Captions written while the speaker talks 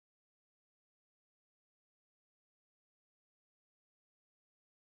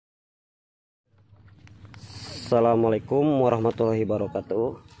Assalamualaikum warahmatullahi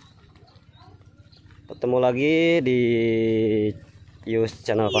wabarakatuh. Ketemu lagi di Yus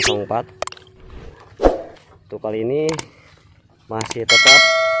channel 04. Tuh kali ini masih tetap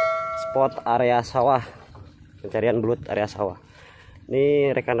spot area sawah, pencarian belut area sawah.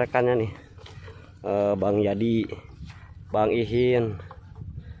 Ini rekan-rekannya nih, Bang Yadi, Bang Ihin.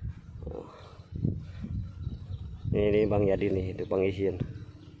 Ini Bang Yadi nih, itu Bang Ihin.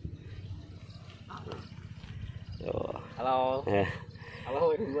 Halo.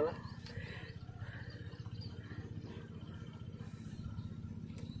 Halo, ini bola.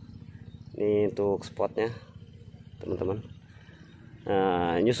 Ini untuk spotnya, teman-teman.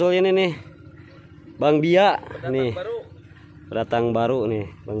 Nah, nyusul ini nih, Bang Bia. Nih, pendatang baru nih,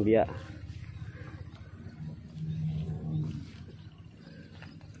 Bang Bia.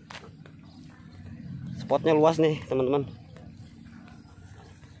 Spotnya luas nih, teman-teman.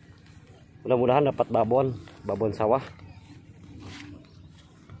 Mudah-mudahan dapat babon sawah.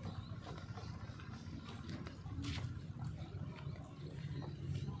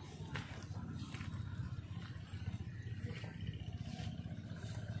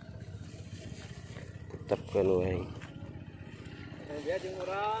 Tetap ke lueng. Dia jeung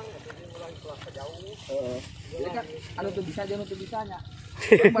urang, keluar ke jauh. Jadi kan anu tuh bisa jeung tuh bisanya.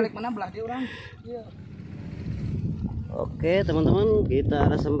 Balik mana belah dia urang. Iya. Oke, teman-teman, kita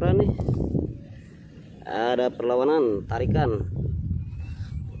ada sembran nih. Ada perlawanan, tarikan.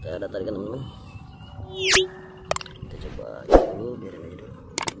 Kita ada tarikan, teman-teman. Kita coba dulu, biarin aja dulu.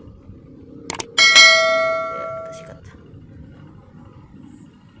 Ya, kita sikat.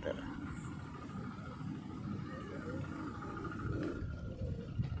 Bentar.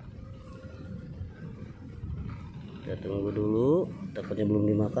 Kita tunggu dulu, takutnya belum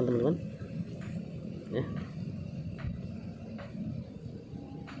dimakan, teman-teman. Ya.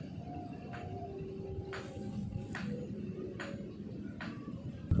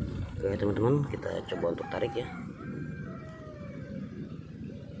 Oke, teman-teman, kita coba untuk tarik ya.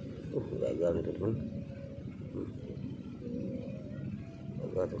 Gagal nih, teman-teman.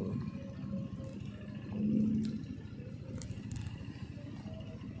 Gagal, teman-teman.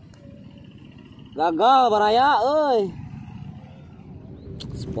 Gagal, baraya, oi.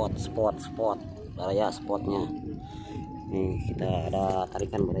 Spot. Baraya spotnya. Nih, kita ada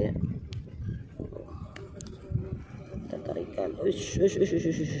tarikan baraya. Tarikan,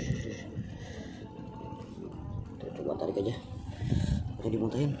 kita coba tarik aja, pakai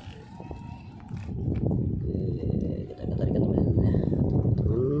dimuntahin. Oke, kita akan tarikan teman-teman ya,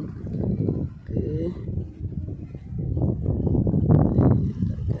 teman. Oke,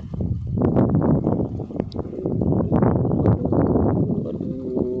 tarikan.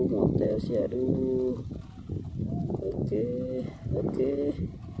 Waduh, motel sih, aduh. Oke,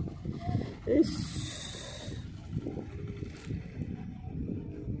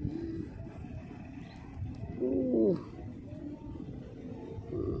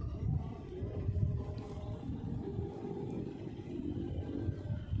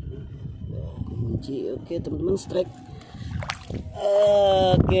 Oke, teman-teman, strike.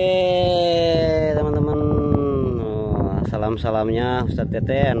 Oke, teman-teman, salam-salamnya Ustadz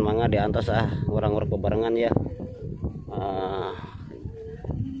Teten, mangga diantos orang-orang bebarengan ya.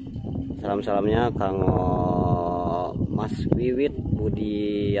 Salam-salamnya kanggo Mas Wiwit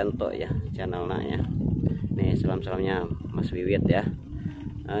Budianto ya, channelnya. Nih, salam-salamnya Mas Wiwit ya.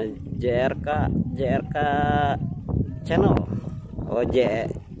 JRK channel. Oh,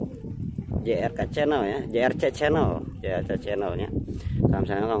 JRK channel ya, JRC channelnya.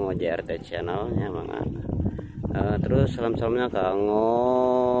 Salam-salamnya kanggo JRC channelnya mangga. Terus salam-salamnya kanggo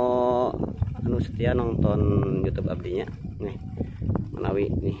anu setia nonton YouTube abdinya. Nih,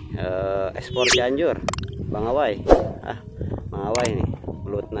 menawi nih ekspor Cianjur, Bang Awai. Bang Awai nih,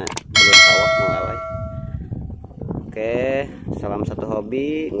 belut sawah Bang Awai. Oke, salam satu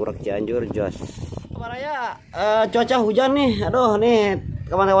hobi, ngurek Cianjur jos. Baraya, cuaca hujan nih. Aduh nih,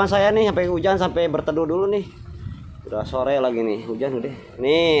 kawan-kawan saya nih sampai hujan, sampai berteduh dulu nih. Udah sore lagi nih, hujan udah.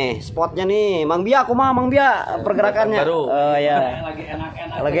 Nih, spotnya nih, Mang Bia, kumaha Mang Bia pergerakannya? Baru. Ya.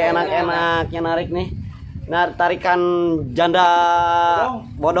 Lagi enak-enaknya narik nih. Nah, tarikan janda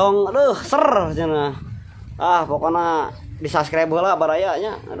bodong. Aduh, ser cenah. Pokoknya di-subscribe heula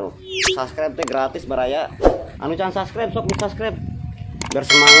barayanya. Aduh, subscribe teh gratis baraya. Anu can subscribe sok di-subscribe. Biar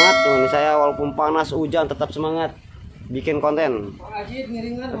semangat tuh. Nih saya walaupun panas hujan tetap semangat bikin konten.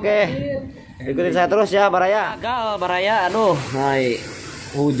 Oke. Ikutin saya terus ya baraya. Gagal baraya, aduh. Hai.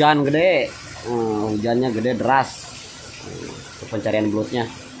 Hujan gede. Hujannya gede deras. Pencarian belutnya.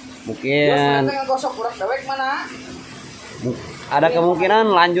 Mungkin ada kemungkinan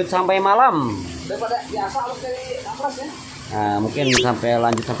lanjut sampai malam. Daripada biasa harus dari amplas ya. Nah, mungkin sampai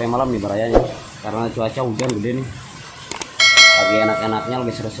lanjut sampai malam nih barayanya. Karena cuaca hujan gede nih. Lagi enak-enaknya,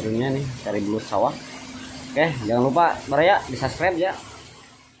 lagi seru-serunya nih cari belut sawah. Oke, jangan lupa baraya di subscribe ya.